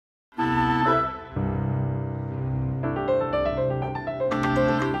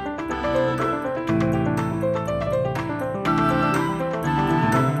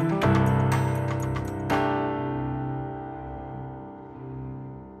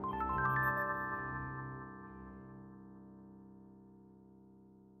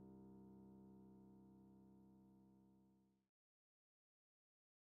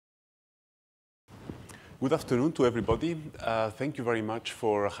Good afternoon to everybody. Thank you very much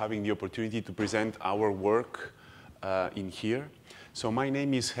for having the opportunity to present our work in here. So my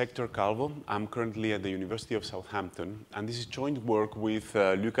name is Hector Calvo. I'm currently at the University of Southampton, and this is joint work with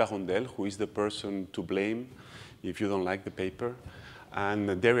Luca Rondel, who is the person to blame if you don't like the paper,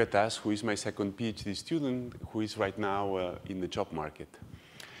 and Daria Tas, who is my second PhD student, who is right now in the job market.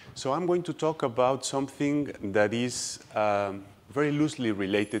 So I'm going to talk about something that is very loosely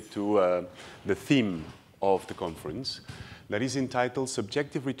related to the theme of the conference, that is entitled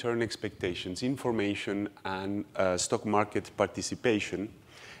Subjective Return Expectations, Information and Stock Market Participation,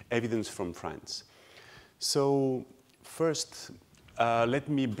 Evidence from France. So first, let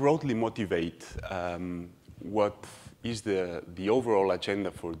me broadly motivate what is the overall agenda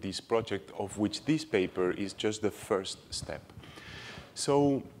for this project, of which this paper is just the first step.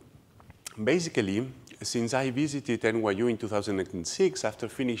 So basically, since I visited NYU in 2006 after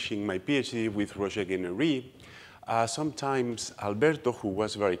finishing my PhD with Roger Guesnerie, sometimes Alberto, who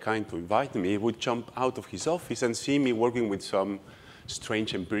was very kind to invite me, would jump out of his office and see me working with some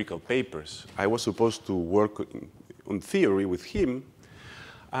strange empirical papers. I was supposed to work on theory with him,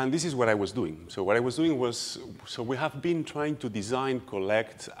 and this is what I was doing. So what I was doing was, so we have been trying to design,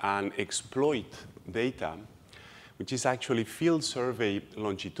 collect, and exploit data, which is actually field survey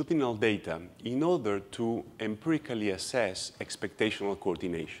longitudinal data, in order to empirically assess expectational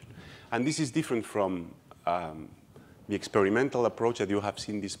coordination. And this is different from the experimental approach that you have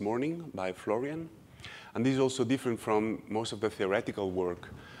seen this morning by Florian. And this is also different from most of the theoretical work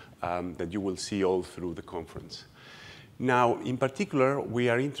that you will see all through the conference. Now, in particular, we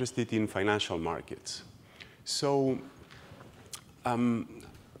are interested in financial markets. So,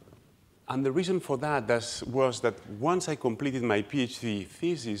 and the reason for that was that once I completed my PhD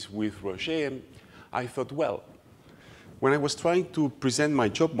thesis with Roger, I thought, well, when I was trying to present my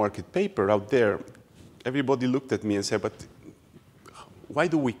job market paper out there, everybody looked at me and said, but why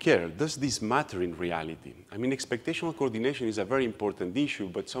do we care? Does this matter in reality? I mean, expectational coordination is a very important issue,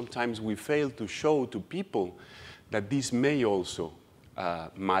 but sometimes we fail to show to people that this may also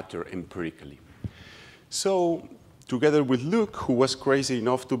matter empirically. So, together with Luke, who was crazy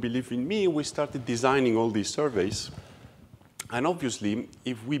enough to believe in me, we started designing all these surveys. And obviously,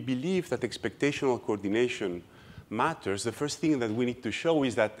 if we believe that expectational coordination matters, the first thing that we need to show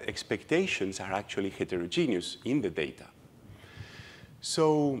is that expectations are actually heterogeneous in the data.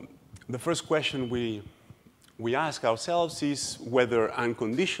 So the first question we ask ourselves is whether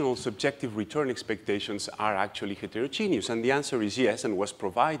unconditional subjective return expectations are actually heterogeneous. And the answer is yes, and was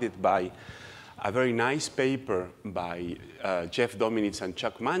provided by a very nice paper by Jeff Dominitz and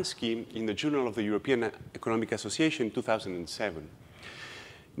Chuck Mansky in the Journal of the European Economic Association in 2007.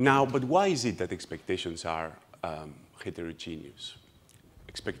 Now, but why is it that expectations are heterogeneous?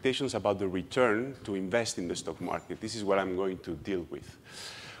 Expectations about the return to invest in the stock market. This is what I'm going to deal with.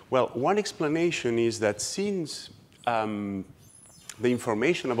 Well, one explanation is that since the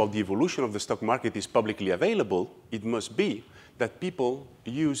information about the evolution of the stock market is publicly available, it must be that people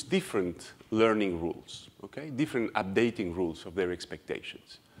use different learning rules, okay? Different updating rules of their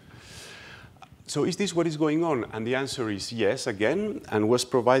expectations. So is this what is going on? And the answer is yes, again, and was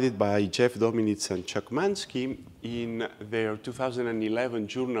provided by Jeff Dominitz and Chuck Mansky in their 2011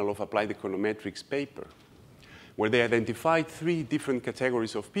 Journal of Applied Econometrics paper, where they identified 3 different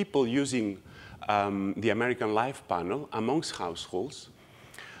categories of people using the American Life Panel amongst households,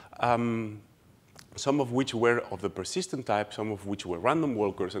 some of which were of the persistent type, some of which were random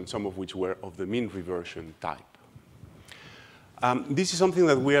walkers, and some of which were of the mean reversion type. This is something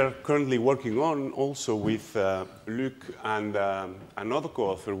that we are currently working on also with Luc and another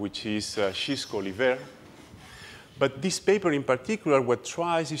co-author, which is Schisk-Oliver. But this paper in particular, what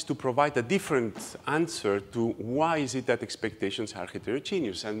tries is to provide a different answer to why is it that expectations are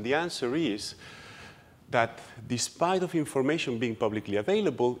heterogeneous. And the answer is that despite of information being publicly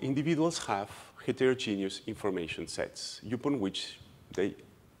available, individuals have heterogeneous information sets upon which they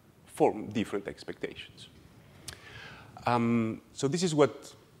form different expectations. So this is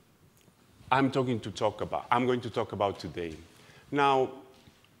what I'm going to talk about today. Now,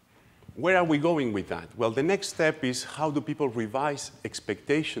 where are we going with that? Well, the next step is how do people revise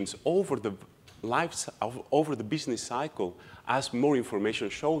expectations over the business cycle as more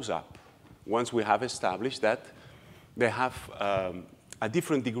information shows up, once we have established that they have a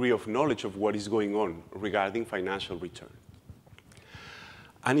different degree of knowledge of what is going on regarding financial return.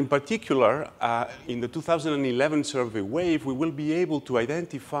 And in particular, in the 2011 survey wave, we will be able to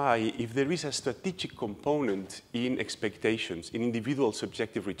identify if there is a strategic component in expectations, in individual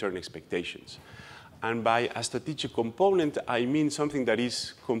subjective return expectations. And by a strategic component, I mean something that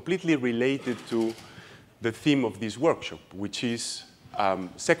is completely related to the theme of this workshop, which is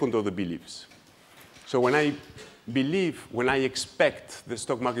second-order beliefs. So when I expect the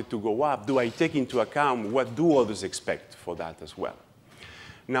stock market to go up, do I take into account what do others expect for that as well?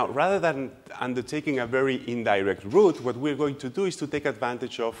 Now, rather than undertaking a very indirect route, what we're going to do is to take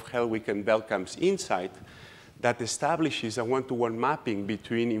advantage of Helwig and Belkamp's insight that establishes a one-to-one mapping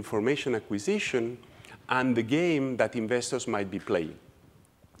between information acquisition and the game that investors might be playing,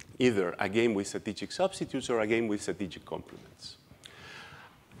 either a game with strategic substitutes or a game with strategic complements.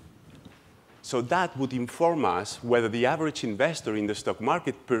 So that would inform us whether the average investor in the stock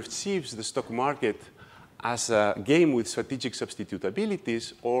market perceives the stock market as a game with strategic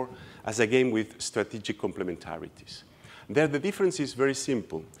substitutabilities or as a game with strategic complementarities. There, the difference is very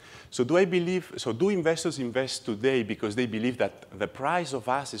simple. So do investors invest today because they believe that the price of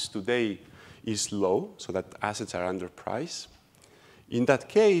assets today is low, so that assets are underpriced? In that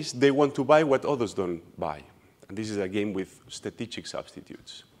case, they want to buy what others don't buy. And this is a game with strategic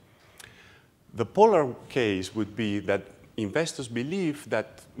substitutes. The polar case would be that investors believe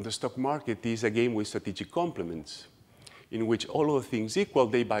that the stock market is a game with strategic complements, in which all other things equal,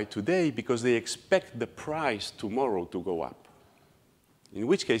 they buy today because they expect the price tomorrow to go up. In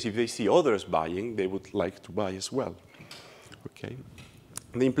which case, if they see others buying, they would like to buy as well. Okay?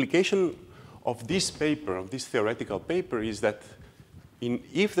 The implication of this paper, of this theoretical paper, is that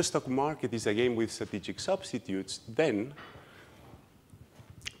if the stock market is a game with strategic substitutes, then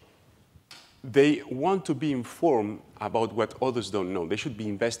they want to be informed about what others don't know. They should be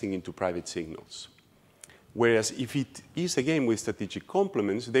investing into private signals. Whereas if it is a game with strategic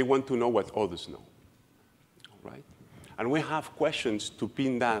complements, they want to know what others know. Right? And we have questions to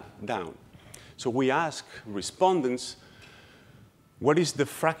pin that down. So we ask respondents, what is the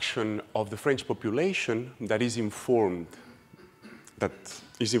fraction of the French population that is informed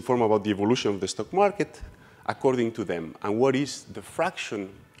about the evolution of the stock market according to them? And what is the fraction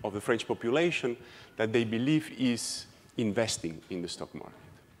of the French population that they believe is investing in the stock market?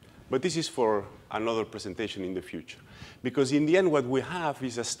 But this is for another presentation in the future. Because in the end, what we have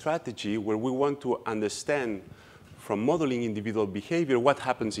is a strategy where we want to understand from modeling individual behavior what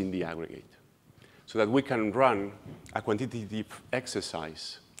happens in the aggregate, so that we can run a quantitative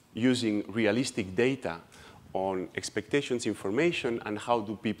exercise using realistic data on expectations information and how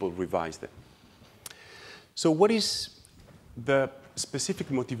do people revise them. So what is the specific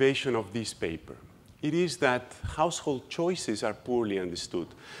motivation of this paper? It is that household choices are poorly understood.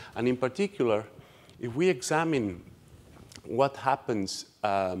 And in particular, if we examine what happens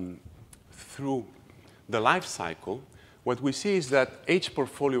through the life cycle, what we see is that age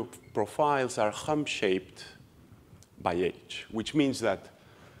portfolio profiles are hump-shaped by age, which means that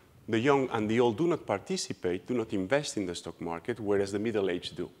the young and the old do not participate, do not invest in the stock market, whereas the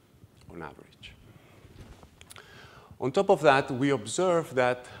middle-aged do, on average. On top of that, we observe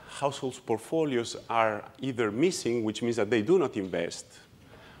that households' portfolios are either missing, which means that they do not invest,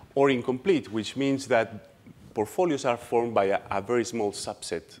 or incomplete, which means that portfolios are formed by a very small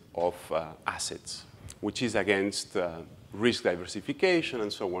subset of assets, which is against risk diversification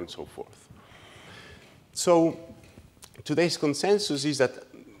and so on and so forth. So today's consensus is that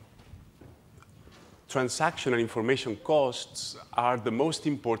transaction and information costs are the most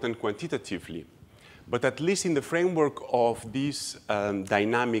important quantitatively. But at least in the framework of these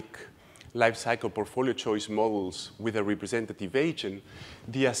dynamic life cycle portfolio choice models with a representative agent,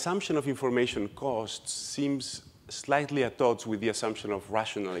 the assumption of information costs seems slightly at odds with the assumption of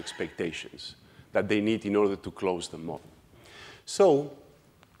rational expectations that they need in order to close the model. So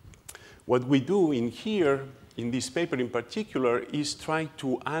what we do in here, in this paper in particular, is try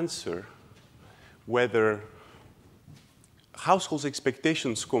to answer whether households'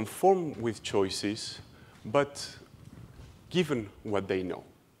 expectations conform with choices, but given what they know.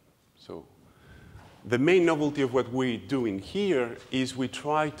 So the main novelty of what we're doing here is we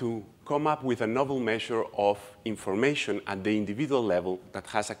try to come up with a novel measure of information at the individual level that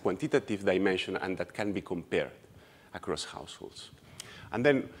has a quantitative dimension and that can be compared across households. And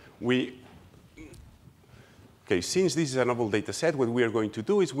then since this is a novel data set, what we are going to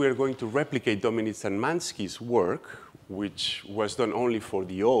do is we are going to replicate Dominitz and Mansky's work, which was done only for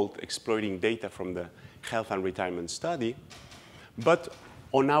the old, exploiting data from the health and retirement study, but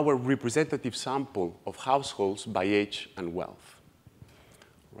on our representative sample of households by age and wealth,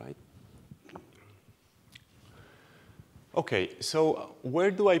 right? Okay, so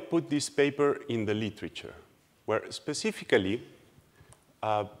where do I put this paper in the literature? Where specifically,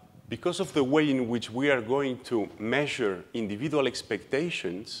 because of the way in which we are going to measure individual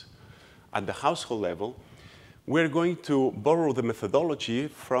expectations at the household level, we're going to borrow the methodology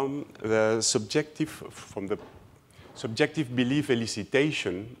from the subjective belief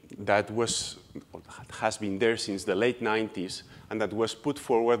elicitation that has been there since the late 90s and that was put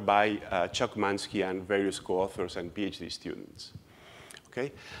forward by Chuck Mansky and various co-authors and PhD students.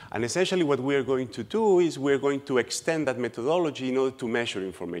 Okay? And essentially what we're going to do is we're going to extend that methodology in order to measure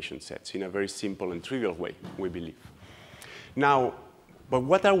information sets in a very simple and trivial way, we believe. Now, but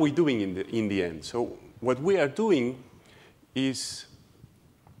what are we doing in the end? So what we are doing is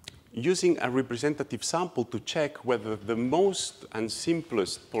using a representative sample to check whether the most and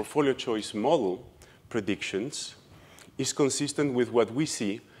simplest portfolio choice model predictions is consistent with what we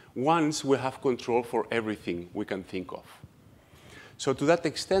see once we have control for everything we can think of. So to that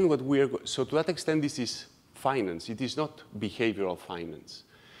extent, this is finance. It is not behavioral finance,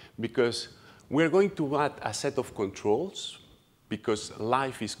 because we're going to add a set of controls because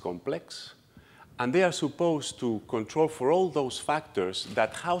life is complex, and they are supposed to control for all those factors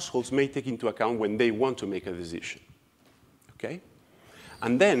that households may take into account when they want to make a decision. Okay?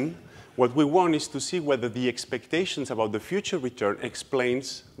 And then what we want is to see whether the expectations about the future return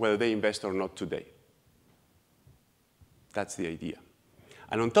explains whether they invest or not today. That's the idea.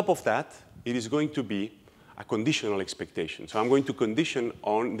 And on top of that, it is going to be a conditional expectation. So I'm going to condition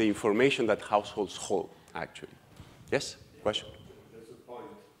on the information that households hold, actually. Yes? Question? There's a point.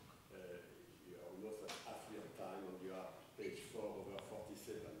 You are almost at half your time, and you are page 4 over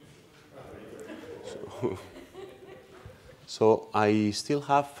 47. So I still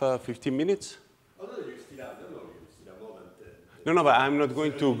have 15 minutes? Oh, no, you still have, you still have more than 10. No, but I'm not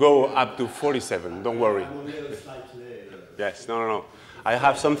going to go up to 47. Don't worry. I'm only a slightly. Yes, no. I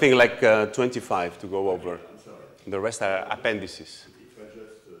have something like 25 to go over. I'm sorry. The rest are appendices. It was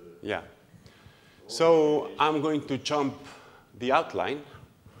just, yeah. So I'm going to jump the outline,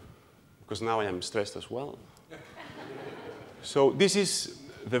 because now I am stressed as well. So this is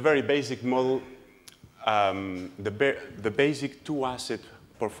the very basic model, the basic two-asset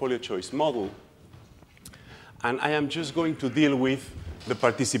portfolio choice model. And I am just going to deal with the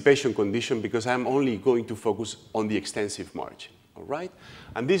participation condition because I'm only going to focus on the extensive margin. All right?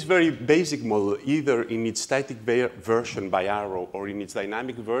 And this very basic model, either in its static version by Arrow or in its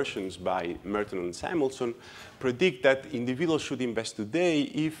dynamic versions by Merton and Samuelson, predict that individuals should invest today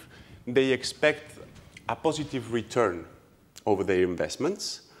if they expect a positive return over their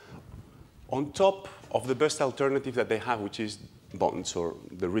investments on top of the best alternative that they have, which is bonds or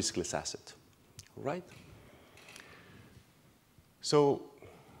the riskless asset. All right? So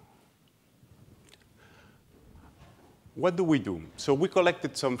what do we do? So we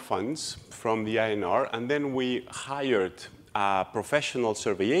collected some funds from the INR, and then we hired a professional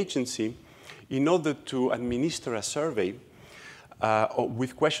survey agency in order to administer a survey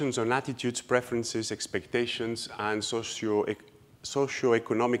with questions on attitudes, preferences, expectations, and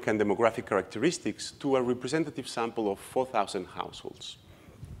socioeconomic and demographic characteristics to a representative sample of 4,000 households.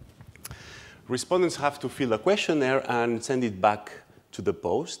 Respondents have to fill a questionnaire and send it back to the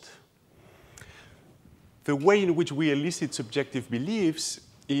post. The way in which we elicit subjective beliefs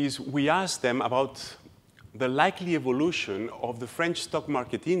is we ask them about the likely evolution of the French stock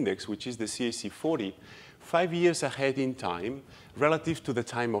market index, which is the CAC 40, 5 years ahead in time relative to the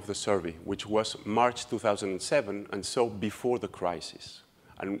time of the survey, which was March 2007, and so before the crisis,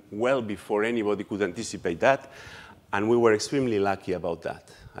 and well before anybody could anticipate that. And we were extremely lucky about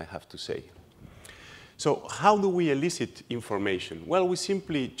that, I have to say. So how do we elicit information? Well, we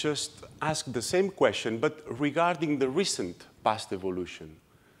simply just ask the same question, but regarding the recent past evolution.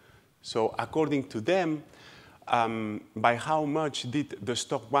 So according to them, by how much did the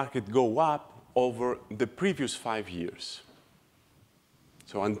stock market go up over the previous 5 years?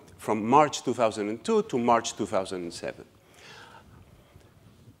 So from March 2002 to March 2007.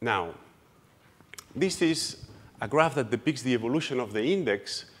 Now, this is a graph that depicts the evolution of the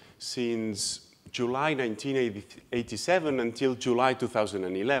index since July 1987 until July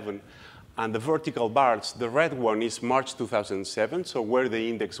 2011. And the vertical bars, the red one is March 2007, so where the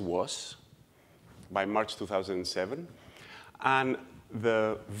index was by March 2007. And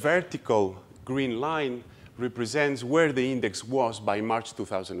the vertical green line represents where the index was by March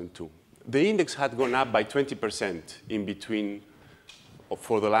 2002. The index had gone up by 20% in between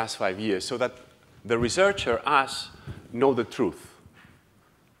for the last 5 years, so that the researcher, us, know the truth.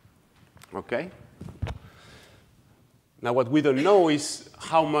 Okay? Now, what we don't know is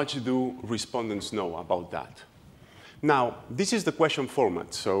how much do respondents know about that. Now, this is the question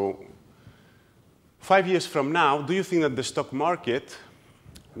format. So 5 years from now, do you think that the stock market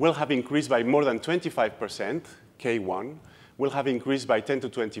will have increased by more than 25%, K1, will have increased by 10 to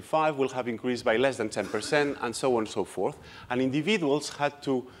 25, will have increased by less than 10%, and so on and so forth. And individuals had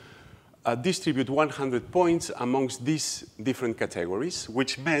to distribute 100 points amongst these different categories,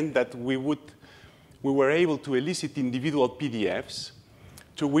 which meant that we were able to elicit individual PDFs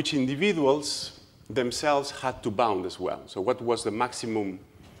to which individuals themselves had to bound as well. So what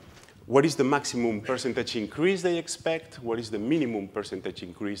is the maximum percentage increase they expect? What is the minimum percentage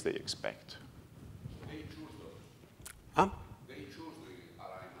increase they expect? They choose those. Huh? They choose the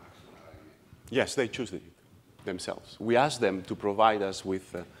align max and align min. Yes, they choose it themselves. We asked them to provide us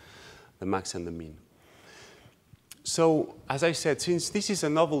with the max and the mean. So, as I said, since this is a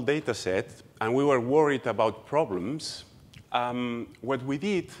novel data set and we were worried about problems, what we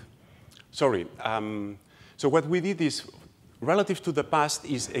did is, relative to the past,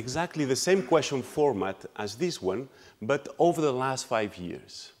 is exactly the same question format as this one, but over the last 5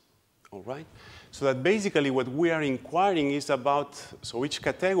 years. All right? So that basically what we are inquiring is about, so each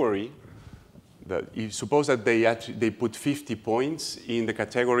category, you suppose that they put 50 points in the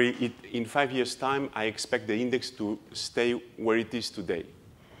category. In 5 years' time, I expect the index to stay where it is today.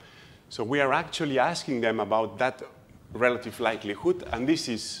 So we are actually asking them about that relative likelihood, and this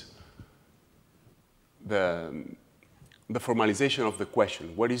is the formalization of the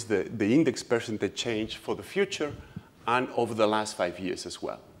question. What is the index percentage change for the future and over the last 5 years as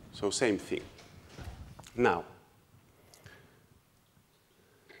well? So same thing. Now,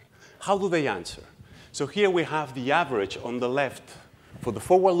 how do they answer? So here we have the average on the left for the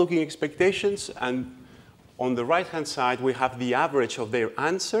forward-looking expectations, and on the right-hand side we have the average of their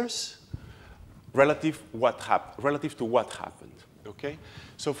answers relative to what happened. Okay?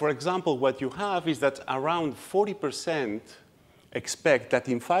 So for example, what you have is that around 40% expect that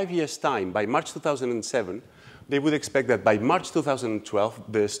in 5 years' time, by March 2007, they would expect that by March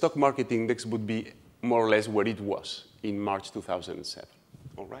 2012, the stock market index would be more or less where it was in March 2007.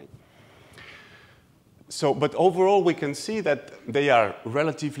 All right? So, but overall, we can see that they are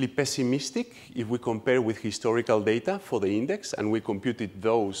relatively pessimistic if we compare with historical data for the index, and we computed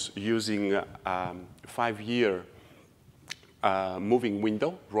those using a 5-year moving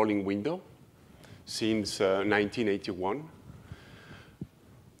window, rolling window, since 1981.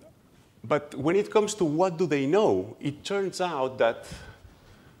 But when it comes to what do they know, it turns out that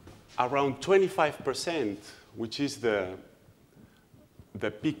around 25%, which is the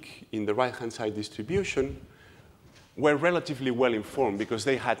peak in the right-hand side distribution, were relatively well informed because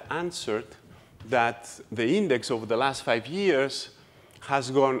they had answered that the index over the last 5 years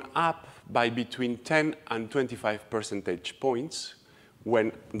has gone up by between 10 and 25 percentage points,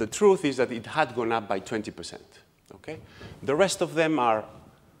 when the truth is that it had gone up by 20%. Okay? The rest of them are,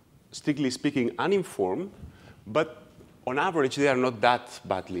 strictly speaking, uninformed, but on average, they are not that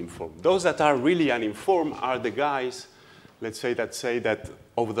badly informed. Those that are really uninformed are the guys, let's say, that say that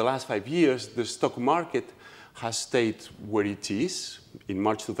over the last 5 years, the stock market has stayed where it is in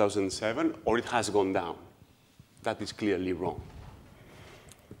March 2007, or it has gone down. That is clearly wrong.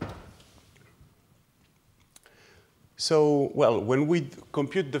 So, well, when we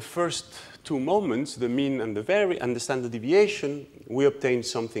compute the first two moments, the mean and the standard deviation, we obtain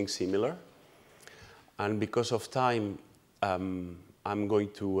something similar. And because of time, I'm going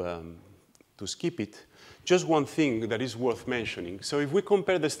to skip it. Just one thing that is worth mentioning. So if we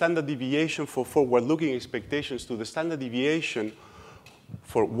compare the standard deviation for forward-looking expectations to the standard deviation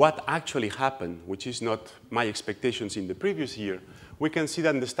for what actually happened, which is not my expectations in the previous year, we can see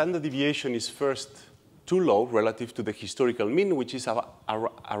that the standard deviation is first too low relative to the historical mean, which is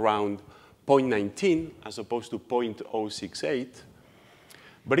around 0.19 as opposed to 0.068.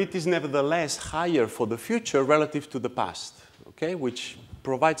 But it is nevertheless higher for the future relative to the past, okay, which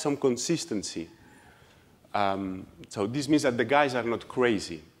provides some consistency. So this means that the guys are not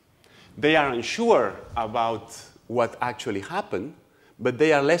crazy. They are unsure about what actually happened, but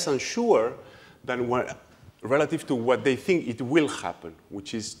they are less unsure than relative to what they think it will happen,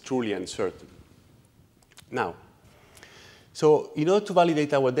 which is truly uncertain. Now, so in order to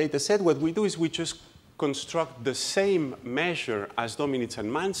validate our data set, what we do is we just construct the same measure as Dominitz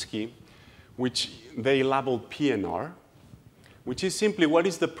and Mansky, which they labeled PNR, which is simply what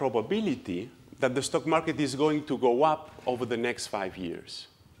is the probability that the stock market is going to go up over the next 5 years.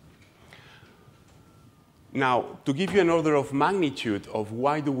 Now, to give you an order of magnitude of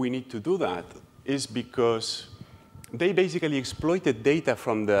why do we need to do that is because they basically exploited data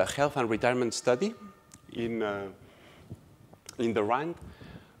from the health and retirement study in the RAND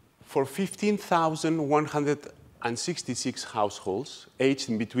for 15,166 households aged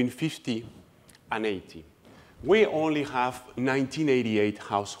in between 50 and 80. We only have 1988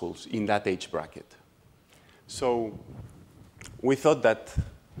 households in that age bracket. So we thought that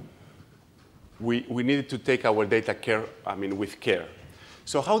we needed to take our data with care.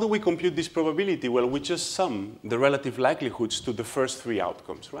 So how do we compute this probability? Well, we just sum the relative likelihoods to the first three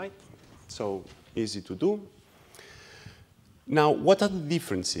outcomes, right? So easy to do. Now, what are the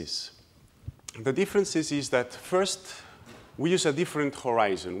differences? The differences is that first, we use a different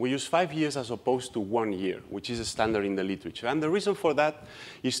horizon. We use 5 years as opposed to 1 year, which is a standard in the literature. And the reason for that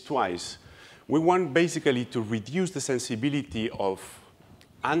is twice. We want basically to reduce the sensibility of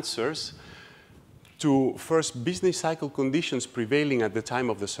answers to first business cycle conditions prevailing at the time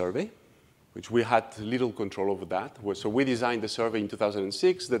of the survey, which we had little control over that. So we designed the survey in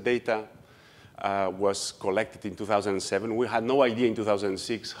 2006. The data was collected in 2007. We had no idea in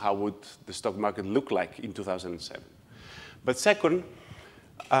 2006 how would the stock market look like in 2007. But second,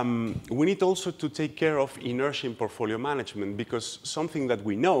 we need also to take care of inertia in portfolio management, because something that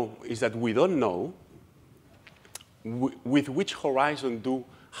we know is that we don't know with which horizon do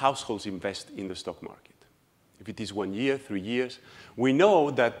households invest in the stock market. If it is 1 year, 3 years, we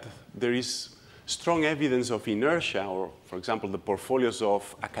know that there is strong evidence of inertia, or for example, the portfolios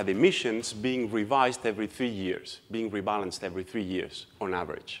of academicians being revised every 3 years, being rebalanced every 3 years on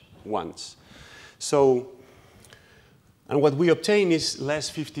average, once. So, and what we obtain is less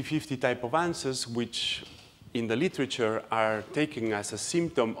 50-50 type of answers, which in the literature are taken as a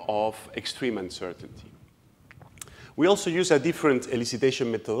symptom of extreme uncertainty. We also use a different elicitation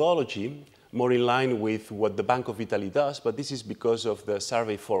methodology, more in line with what the Bank of Italy does, but this is because of the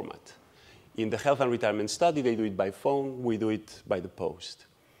survey format. In the health and retirement study, they do it by phone, we do it by the post.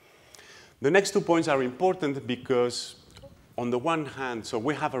 The next 2 points are important because on the one hand, so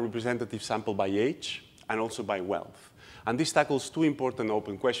we have a representative sample by age and also by wealth. And this tackles 2 important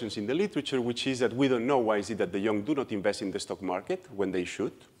open questions in the literature, which is that we don't know why is it that the young do not invest in the stock market when they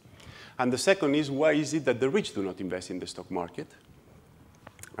should. And the second is, why is it that the rich do not invest in the stock market?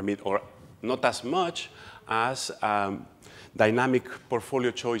 Or not as much as dynamic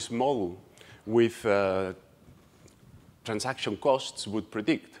portfolio choice model with transaction costs would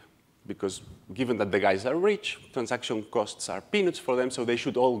predict. Because given that the guys are rich, transaction costs are peanuts for them, so they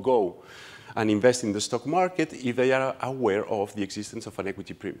should all go and invest in the stock market if they are aware of the existence of an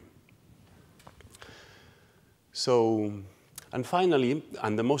equity premium. So, and finally,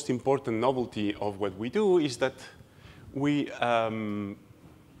 and the most important novelty of what we do is that we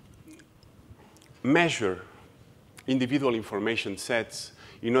measure individual information sets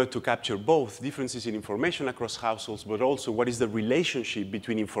in order to capture both differences in information across households, but also what is the relationship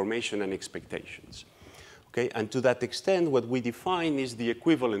between information and expectations. Okay? And to that extent, what we define is the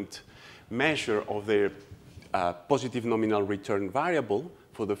equivalent measure of the positive nominal return variable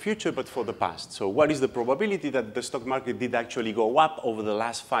for the future, but for the past. So what is the probability that the stock market did actually go up over the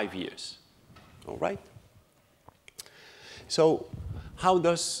last 5 years? All right? So how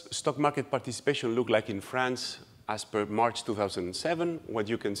does stock market participation look like in France as per March 2007? What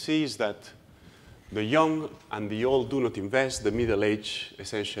you can see is that the young and the old do not invest, the middle-aged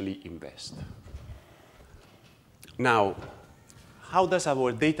essentially invest. Now, how does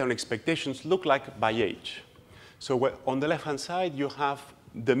our data on expectations look like by age? So on the left-hand side, you have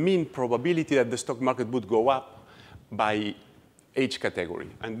the mean probability that the stock market would go up by age category.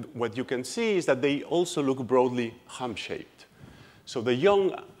 And what you can see is that they also look broadly hump-shaped. So the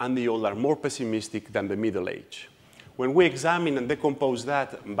young and the old are more pessimistic than the middle age. When we examine and decompose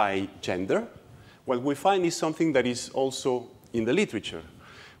that by gender, what we find is something that is also in the literature,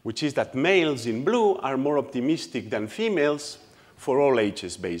 which is that males in blue are more optimistic than females for all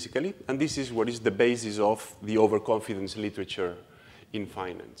ages, basically. And this is what is the basis of the overconfidence literature in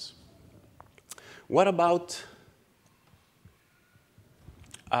finance. What about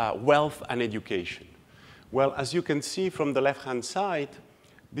wealth and education? Well, as you can see from the left-hand side,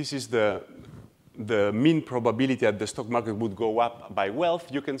 this is the mean probability that the stock market would go up by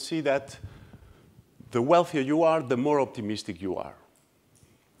wealth. You can see that the wealthier you are, the more optimistic you are.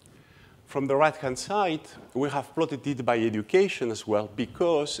 From the right-hand side, we have plotted it by education as well,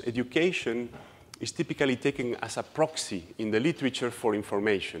 because education is typically taken as a proxy in the literature for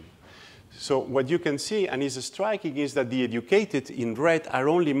information. So what you can see, and is striking, is that the educated in red are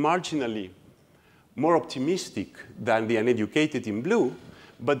only marginally more optimistic than the uneducated in blue,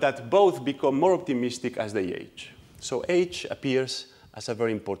 but that both become more optimistic as they age. So age appears as a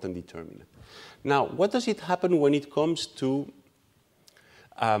very important determinant. Now, what does it happen when it comes to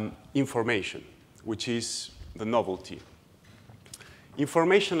information, which is the novelty?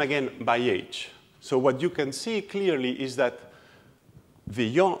 Information, again, by age. So what you can see clearly is that the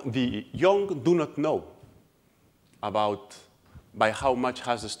young do not know about by how much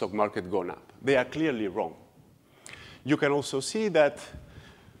has the stock market gone up. They are clearly wrong. you can also see that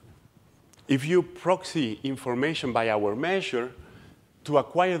if you proxy information by our measure, to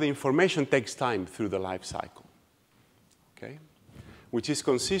acquire the information takes time through the life cycle, okay? Which is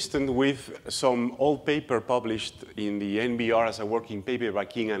consistent with some old paper published in the NBR as a working paper by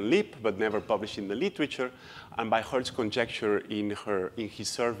King and Lip, but never published in the literature, and by Hertz's conjecture in his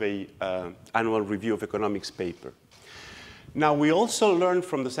survey annual review of economics paper. Now, we also learned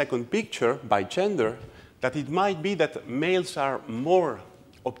from the second picture by gender that it might be that males are more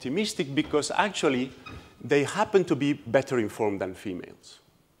optimistic because actually they happen to be better informed than females.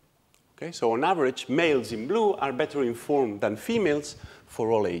 Okay, so on average, males in blue are better informed than females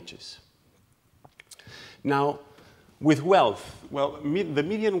for all ages. Now, with wealth, well, the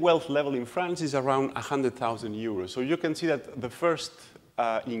median wealth level in France is around 100,000 euros. So you can see that the first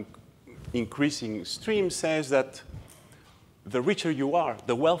increasing stream says that the richer you are,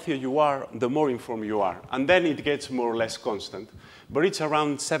 the wealthier you are, the more informed you are. And then it gets more or less constant. But it's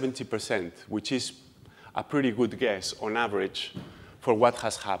around 70%, which is a pretty good guess on average for what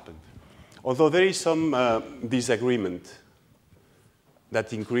has happened. Although there is some disagreement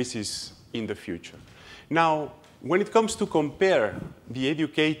that increases in the future. Now, when it comes to compare the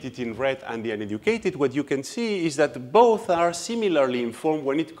educated in red and the uneducated, what you can see is that both are similarly informed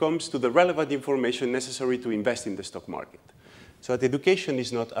when it comes to the relevant information necessary to invest in the stock market. So that education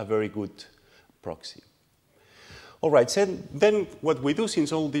is not a very good proxy. All right, so then what we do,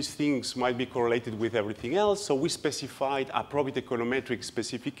 since all these things might be correlated with everything else, so we specified a probit econometric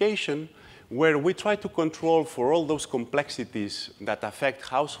specification where we try to control for all those complexities that affect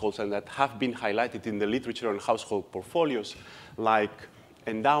households and that have been highlighted in the literature on household portfolios, like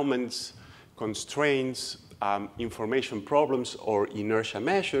endowments, constraints, information problems, or inertia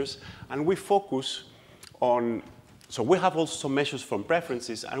measures. And we focus on, so we have also some measures from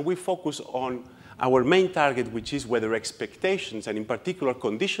preferences, and we focus on our main target, which is whether expectations, and in particular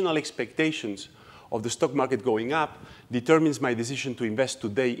conditional expectations of the stock market going up, determines my decision to invest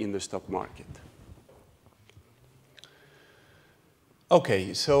today in the stock market.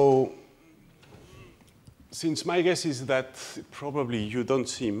 Okay, so since my guess is that probably you don't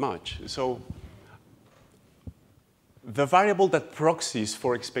see much, so the variable that proxies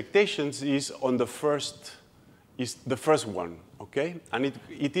for expectations is on the first one, okay? And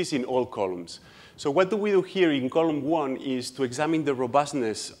it is in all columns. So what do we do here in column 1 is to examine the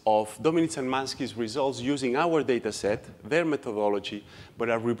robustness of Dominitz and Mansky's results using our data set, their methodology, but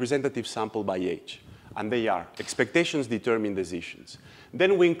a representative sample by age. And they are. Expectations determine decisions.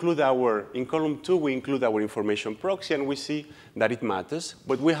 Then we include in column 2, we include our information proxy, and we see that it matters.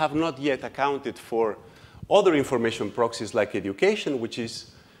 But we have not yet accounted for other information proxies like education, which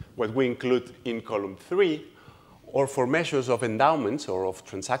is what we include in column 3, or for measures of endowments or of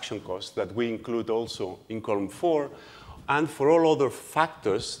transaction costs that we include also in column 4, and for all other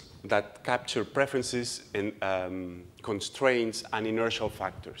factors that capture preferences and constraints and inertial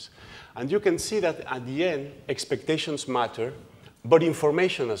factors. And you can see that at the end, expectations matter, but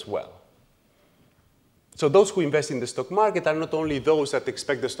information as well. So those who invest in the stock market are not only those that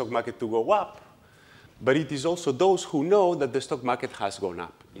expect the stock market to go up, but it is also those who know that the stock market has gone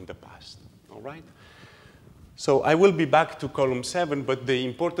up in the past, all right? So I will be back to column 7, but the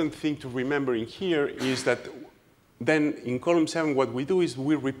important thing to remember in here is that then in column 7, what we do is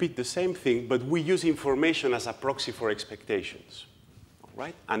we repeat the same thing, but we use information as a proxy for expectations, all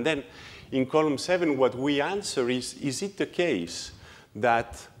right? And then in column 7, what we answer is it the case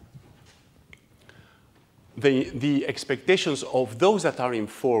that the expectations of those that are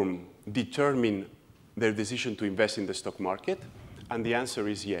informed determine their decision to invest in the stock market? And the answer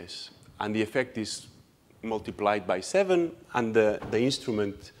is yes. And the effect is multiplied by 7, and the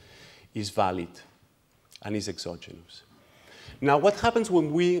instrument is valid and is exogenous. Now, what happens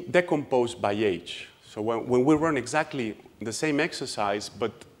when we decompose by age? So when we run exactly the same exercise,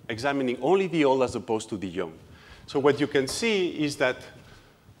 but examining only the old as opposed to the young. So what you can see is that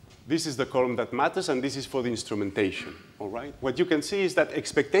this is the column that matters, and this is for the instrumentation, all right? What you can see is that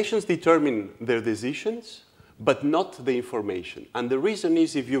expectations determine their decisions, but not the information. And the reason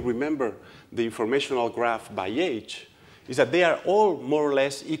is, if you remember the informational graph by age, is that they are all more or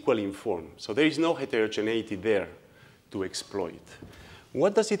less equally informed. So there is no heterogeneity there to exploit.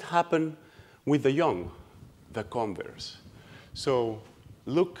 What does it happen with the young, the converse? So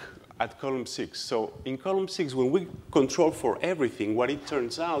look at column 6. So in column 6, when we control for everything, what it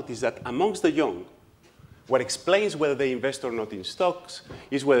turns out is that amongst the young, what explains whether they invest or not in stocks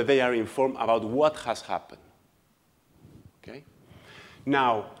is whether they are informed about what has happened. Okay?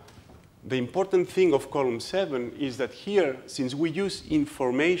 Now, the important thing of column 7 is that here, since we use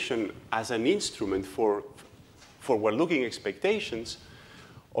information as an instrument for forward-looking expectations,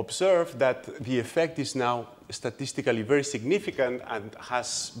 observe that the effect is now statistically very significant and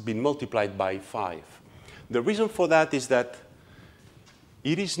has been multiplied by 5. The reason for that is that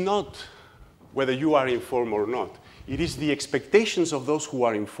it is not whether you are informed or not. It is the expectations of those who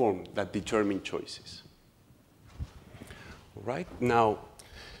are informed that determine choices. All right? Now,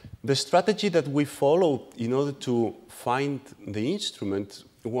 the strategy that we followed in order to find the instrument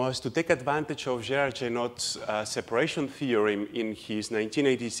was to take advantage of Gérard Genot's separation theorem in his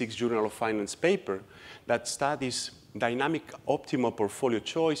 1986 Journal of Finance paper that studies dynamic optimal portfolio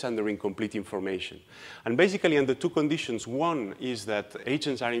choice under incomplete information. And basically under two conditions. One is that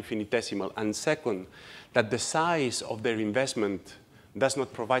agents are infinitesimal, and second, that the size of their investment does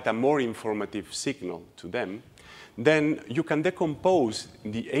not provide a more informative signal to them. Then you can decompose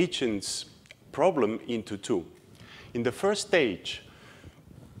the agent's problem into two. In the first stage,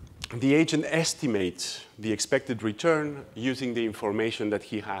 the agent estimates the expected return using the information that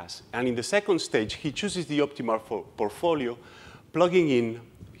he has. And in the second stage, he chooses the optimal portfolio, plugging in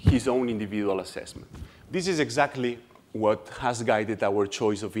his own individual assessment. This is exactly what has guided our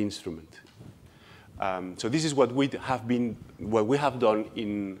choice of instrument. So this is what we have done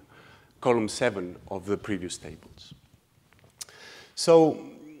in column 7 of the previous tables. So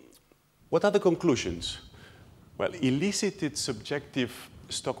what are the conclusions? Well, elicited subjective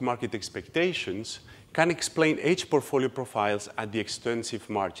stock market expectations can explain age portfolio profiles at the extensive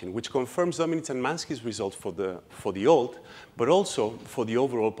margin, which confirms Dominic and Mansky's results for the old, but also for the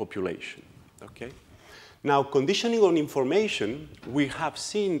overall population. Okay? Now, conditioning on information, we have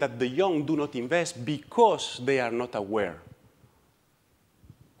seen that the young do not invest because they are not aware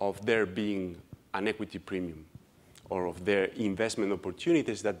of there being an equity premium or of their investment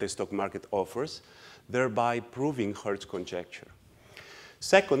opportunities that the stock market offers, thereby proving Hertz's conjecture.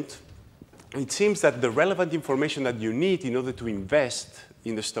 Second, it seems that the relevant information that you need in order to invest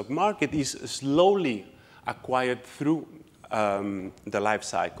in the stock market is slowly acquired through the life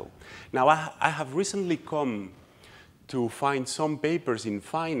cycle. Now, I have recently come to find some papers in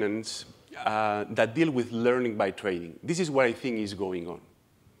finance that deal with learning by trading. This is what I think is going on.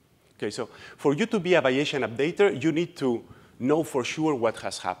 Okay, so for you to be a Bayesian updater, you need to know for sure what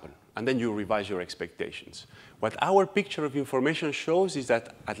has happened, and then you revise your expectations. What our picture of information shows is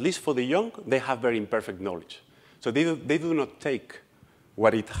that, at least for the young, they have very imperfect knowledge. So they do not take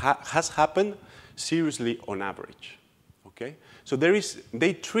what has happened seriously on average. Okay? So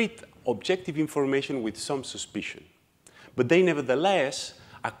they treat objective information with some suspicion. But they nevertheless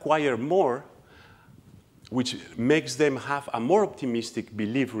acquire more, which makes them have a more optimistic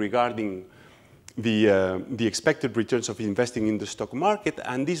belief regarding the expected returns of investing in the stock market,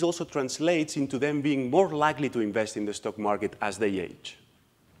 and this also translates into them being more likely to invest in the stock market as they age.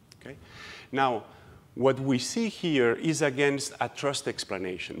 Okay? Now, what we see here is against a trust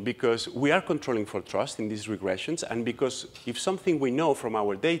explanation, because we are controlling for trust in these regressions, and because if something we know from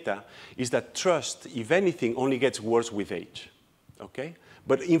our data is that trust, if anything, only gets worse with age. Okay?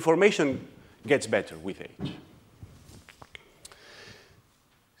 But information gets better with age.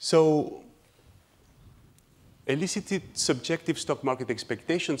 So, elicited subjective stock market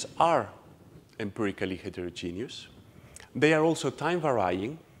expectations are empirically heterogeneous. They are also time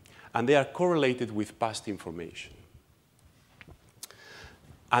varying, and they are correlated with past information.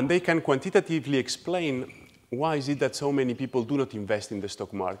 And they can quantitatively explain why is it that so many people do not invest in the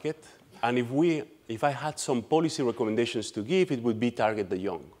stock market. And if I had some policy recommendations to give, it would be target the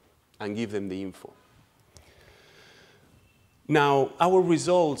young and give them the info. Now, our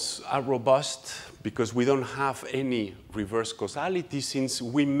results are robust because we don't have any reverse causality, since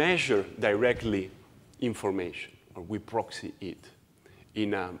we measure directly information, or we proxy it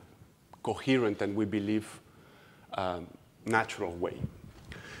in a coherent and, we believe, natural way.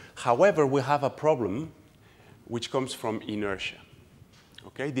 However, we have a problem which comes from inertia.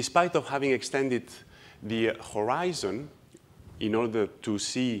 Okay? Despite of having extended the horizon in order to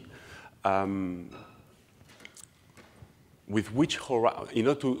see with which horizon, in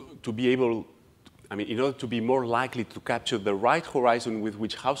order to be able, in order to be more likely to capture the right horizon with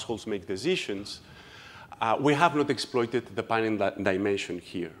which households make decisions, we have not exploited the panel dimension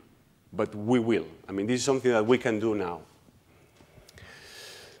here, but we will. This is something that we can do now.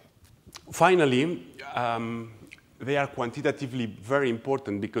 Finally, they are quantitatively very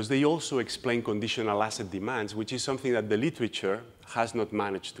important because they also explain conditional asset demands, which is something that the literature has not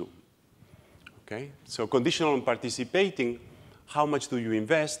managed to. Okay? So conditional on participating, how much do you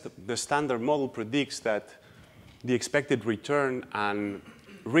invest? The standard model predicts that the expected return and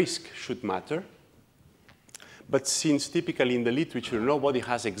risk should matter. But since typically in the literature nobody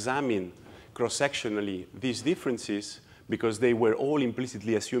has examined cross-sectionally these differences, because they were all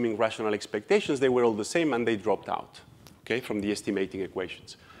implicitly assuming rational expectations, they were all the same and they dropped out, okay, from the estimating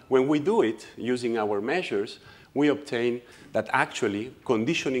equations. When we do it using our measures, we obtain that actually,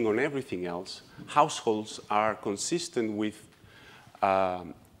 conditioning on everything else, households are consistent with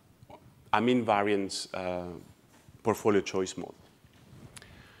a mean variance portfolio choice model.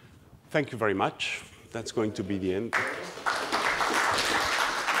 Thank you very much. That's going to be the end.